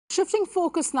Shifting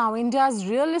focus now, India's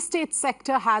real estate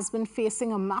sector has been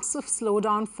facing a massive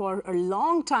slowdown for a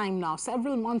long time now,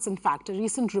 several months in fact. A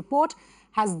recent report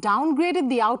has downgraded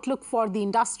the outlook for the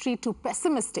industry to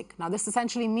pessimistic. Now, this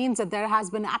essentially means that there has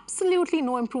been absolutely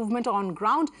no improvement on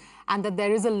ground and that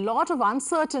there is a lot of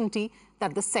uncertainty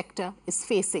that the sector is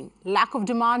facing. Lack of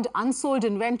demand, unsold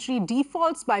inventory,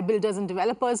 defaults by builders and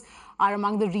developers are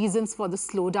among the reasons for the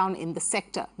slowdown in the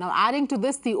sector. Now, adding to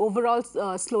this, the overall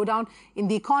slowdown in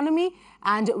the economy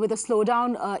and with a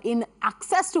slowdown in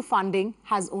access to funding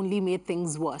has only made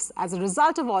things worse. As a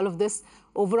result of all of this,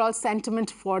 overall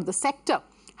sentiment for the sector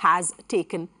has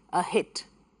taken a hit.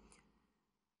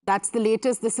 That's the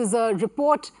latest. This is a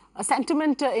report, a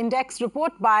sentiment index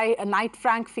report by Knight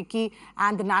Frank, FICCI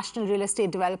and the National Real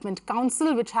Estate Development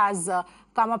Council, which has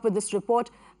come up with this report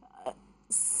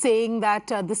saying that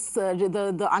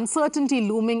the uncertainty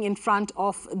looming in front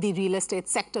of the real estate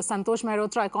sector. Santosh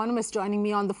Mehrotra, economist, joining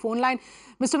me on the phone line.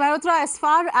 Mr. Mehrotra, as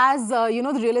far as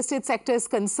the real estate sector is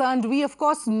concerned, we of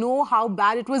course know how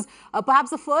bad it was. Perhaps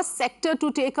the first sector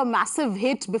to take a massive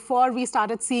hit before we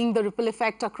started seeing the ripple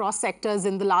effect across sectors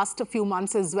in the last few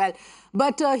months as well.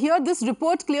 But here, this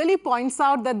report clearly points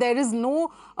out that there is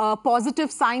no positive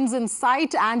signs in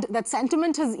sight and that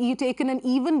sentiment has taken an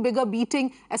even bigger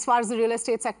beating as far as the real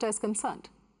estate sector is concerned.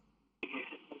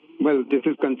 Well, this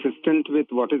is consistent with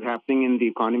what is happening in the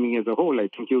economy as a whole. I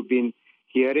think you've been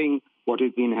hearing what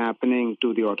has been happening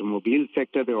to the automobile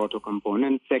sector, the auto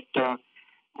component sector,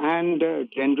 and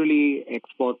generally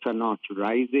exports are not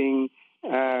rising,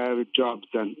 jobs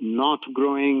are not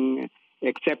growing,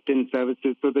 except in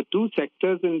services. So the two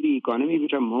sectors in the economy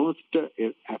which are most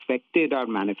affected are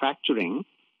manufacturing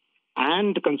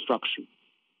and construction.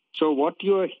 So what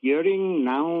you are hearing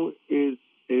now is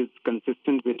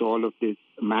consistent with all of this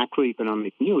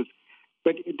macroeconomic news.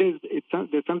 But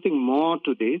there's something more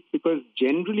to this, because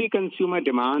generally consumer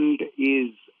demand is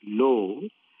low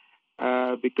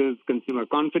because consumer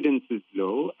confidence is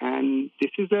low. And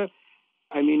this is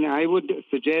I would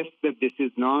suggest that this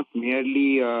is not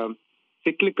merely a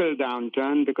cyclical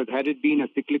downturn, because had it been a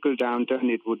cyclical downturn,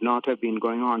 it would not have been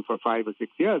going on for 5 or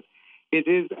 6 years. It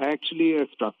is actually a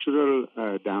structural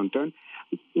downturn.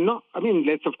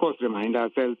 Let's of course remind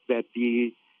ourselves that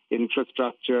the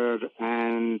infrastructure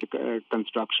and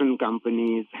construction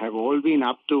companies have all been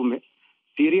up to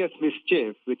serious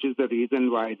mischief, which is the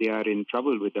reason why they are in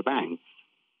trouble with the banks.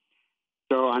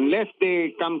 So unless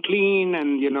they come clean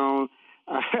and,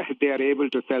 they are able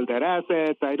to sell their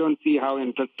assets, I don't see how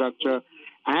infrastructure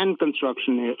and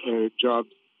construction jobs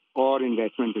or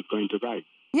investment is going to rise.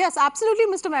 Yes, absolutely,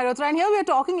 Mr. Mehrotra. And here we're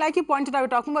talking, like you pointed out, we're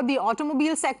talking about the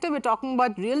automobile sector, we're talking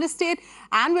about real estate,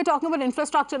 and we're talking about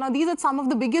infrastructure. Now, these are some of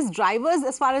the biggest drivers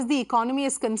as far as the economy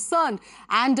is concerned.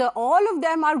 And all of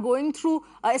them are going through,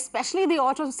 especially the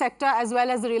auto sector as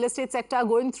well as the real estate sector, are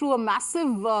going through a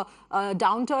massive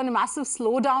downturn, a massive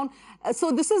slowdown.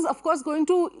 So this is, of course, going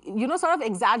to, sort of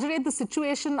exaggerate the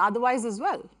situation otherwise as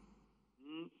well.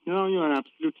 No, you are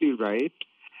absolutely right.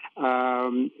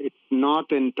 It's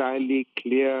not entirely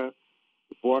clear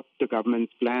what the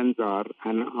government's plans are.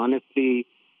 And honestly,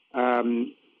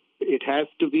 it has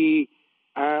to be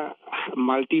a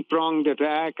multi-pronged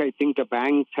attack. I think the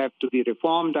banks have to be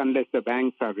reformed. Unless the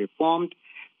banks are reformed,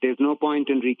 there's no point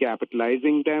in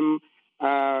recapitalizing them.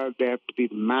 There have to be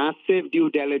massive due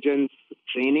diligence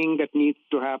training that needs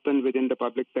to happen within the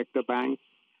public sector banks.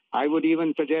 I would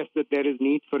even suggest that there is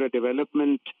need for a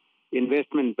development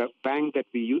investment bank that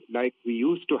we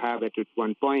used to have at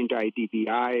one point,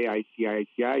 IDBI,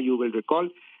 ICICI, you will recall.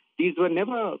 These were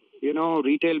never,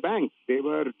 retail banks. They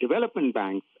were development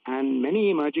banks. And many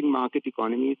emerging market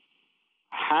economies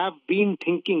have been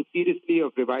thinking seriously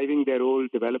of reviving their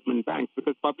old development banks,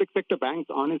 because public sector banks,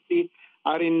 honestly,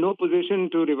 are in no position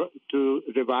to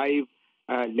revive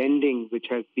lending, which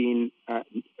has been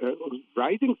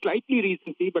rising slightly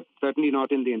recently, but certainly not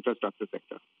in the infrastructure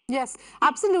sector. Yes,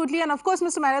 absolutely. And of course,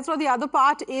 Mr. Mehrotra, the other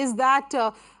part is that,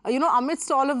 amidst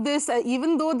all of this,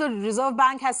 even though the Reserve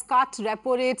Bank has cut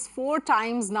repo rates 4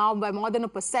 times now by more than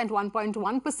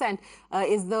 1.1%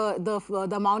 is the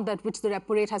amount at which the repo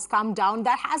rate has come down,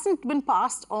 that hasn't been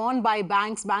passed on by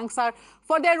banks. Banks are,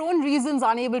 for their own reasons,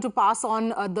 unable to pass on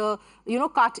the,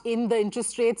 cut in the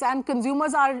interest rates, and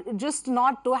consumers are just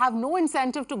have no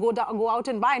incentive to go out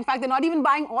and buy. In fact, they're not even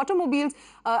buying automobiles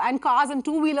and cars and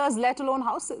two-wheelers, let alone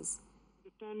houses.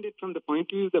 Understand it from the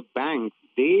point of view of the banks.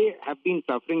 They have been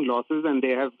suffering losses and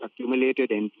they have accumulated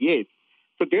NPAs.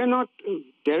 So they're not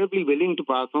terribly willing to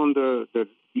pass on the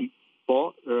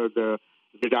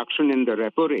reduction in the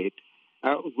repo rate.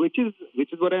 which is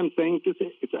what I'm saying to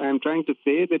say. I'm trying to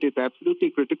say that it's absolutely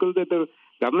critical that the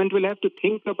government will have to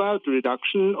think about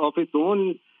reduction of its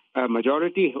own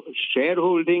majority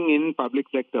shareholding in public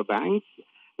sector banks.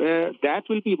 That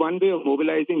will be one way of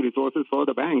mobilizing resources for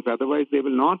the banks. Otherwise, they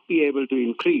will not be able to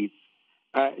increase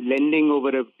lending over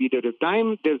a period of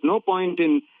time. There's no point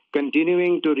in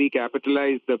continuing to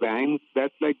recapitalize the banks.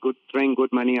 That's like throwing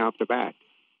good money after bad.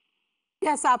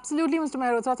 Yes, absolutely, Mr.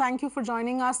 Mehrotra. Thank you for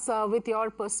joining us with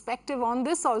your perspective on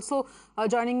this. Also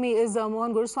joining me is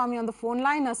Mohan Guruswamy on the phone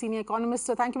line, a senior economist.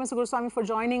 Thank you, Mr. Guruswamy, for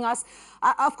joining us.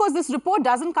 Of course, this report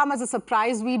doesn't come as a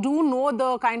surprise. We do know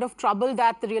the kind of trouble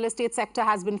that the real estate sector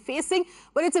has been facing,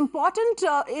 but it's important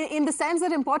in the sense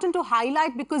that important to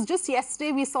highlight, because just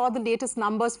yesterday we saw the latest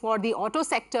numbers for the auto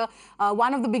sector,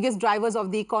 one of the biggest drivers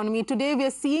of the economy. Today we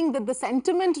are seeing that the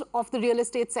sentiment of the real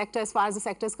estate sector, as far as the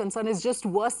sector is concerned, is just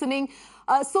worsening.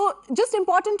 So just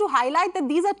important to highlight that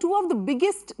these are two of the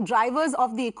biggest drivers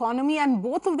of the economy, and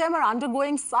both of them are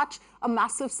undergoing such a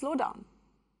massive slowdown.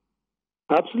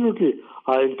 Absolutely.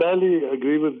 I entirely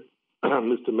agree with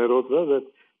Mr. Mehrotra that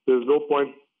there's no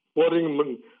point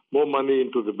pouring more money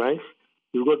into the banks.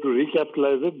 You've got to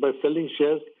recapitalize it by selling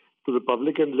shares to the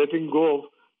public and letting go of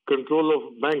control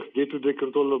of banks, day-to-day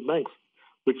control of banks,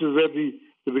 which is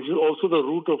also the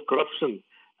root of corruption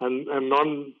and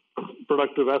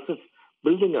non-productive assets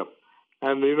building up.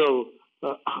 And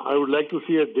I would like to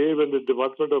see a day when the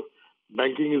Department of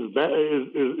Banking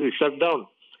is shut down,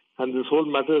 and this whole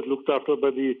matter is looked after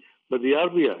by the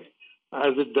RBI,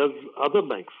 as it does other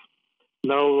banks.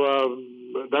 Now,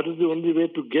 that is the only way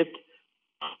to get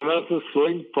finances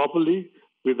flowing properly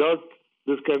without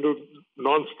this kind of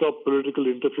non-stop political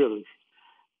interference.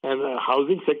 And the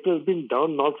housing sector has been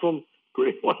down not from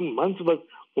 21 months, but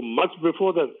for much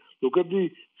before that. Look at the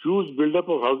huge buildup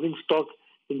of housing stock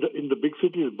in the big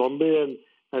cities, Bombay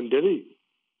and Delhi.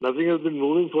 Nothing has been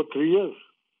moving for 3 years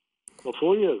or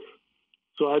 4 years.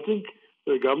 So I think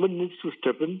the government needs to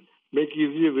step in, make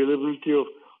easy availability of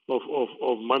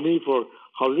money for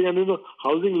housing. And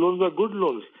housing loans are good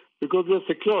loans because they are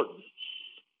secured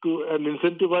and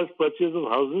incentivize purchase of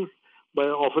houses by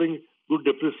offering good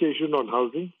depreciation on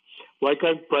housing. Why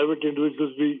can't private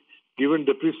individuals be given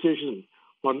depreciation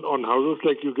on houses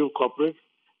like you give corporates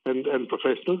and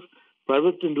professionals?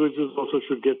 Private individuals also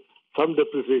should get some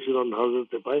depreciation on houses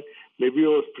they buy, maybe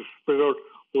spread out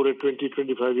over a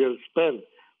 20-25 year span.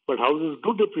 But houses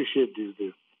do depreciate these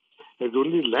days. It's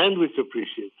only land which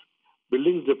appreciates.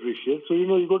 Buildings depreciate. So,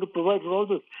 you've got to provide for all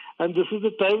this. And this is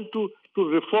the time to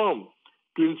reform,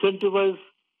 to incentivize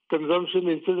consumption,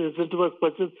 incentivize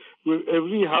purchase.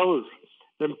 Every house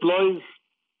employs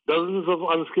dozens of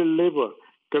unskilled labor,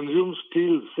 consumes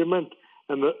steel, cement,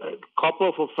 and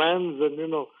copper for fans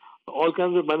and, all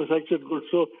kinds of manufactured goods.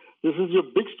 So this is your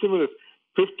big stimulus.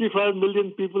 55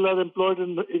 million people are employed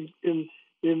in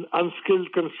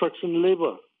unskilled construction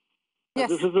labor. Yes.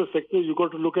 This is a sector you've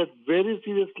got to look at very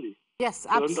seriously. Yes,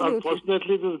 absolutely.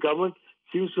 Unfortunately, this government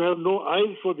seems to have no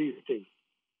eyes for these things.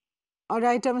 All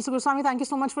right, Mr. Guruswamy, thank you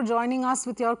so much for joining us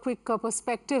with your quick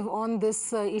perspective on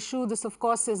this issue. This, of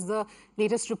course, is the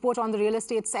latest report on the real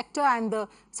estate sector and the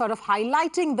sort of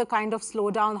highlighting the kind of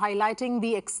slowdown, highlighting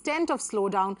the extent of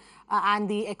slowdown and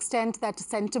the extent that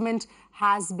sentiment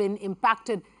has been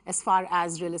impacted as far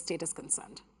as real estate is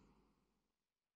concerned.